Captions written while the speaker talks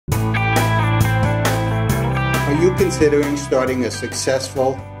you considering starting a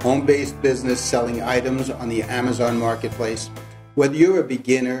successful home-based business selling items on the Amazon Marketplace? Whether you're a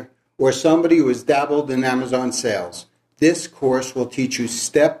beginner or somebody who has dabbled in Amazon sales, this course will teach you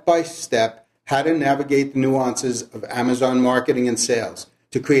step by step how to navigate the nuances of Amazon marketing and sales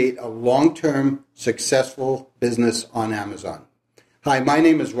to create a long-term successful business on Amazon. Hi, my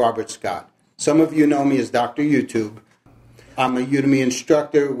name is Robert Scott. Some of you know me as Dr. YouTube. I'm a Udemy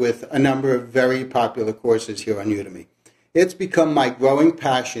instructor with a number of very popular courses here on Udemy. It's become my growing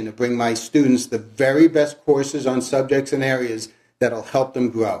passion to bring my students the very best courses on subjects and areas that'll help them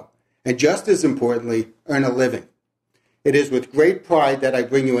grow, and just as importantly, earn a living. It is with great pride that I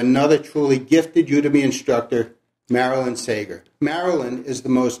bring you another truly gifted Udemy instructor, Marilyn Sager. Marilyn is the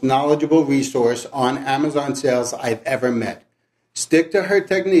most knowledgeable resource on Amazon sales I've ever met. Stick to her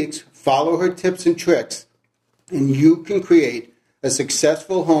techniques, follow her tips and tricks, and you can create a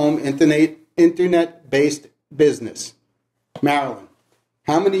successful home internet-based business. Marilyn,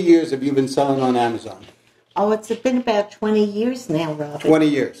 how many years have you been selling on Amazon? Oh, it's been about 20 years now, Robert. 20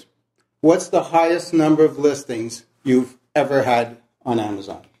 years. What's the highest number of listings you've ever had on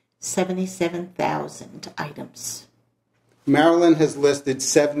Amazon? 77,000 items. Marilyn has listed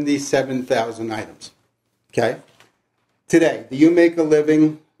 77,000 items. Okay? Today, do you make a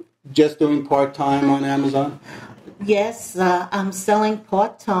living just doing part-time on Amazon? Yes, I'm selling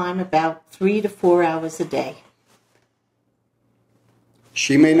part-time about 3 to 4 hours a day.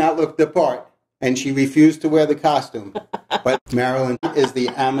 She may not look the part, and she refused to wear the costume, but Marilyn is the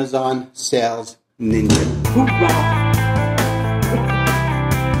Amazon sales ninja. Hoorah!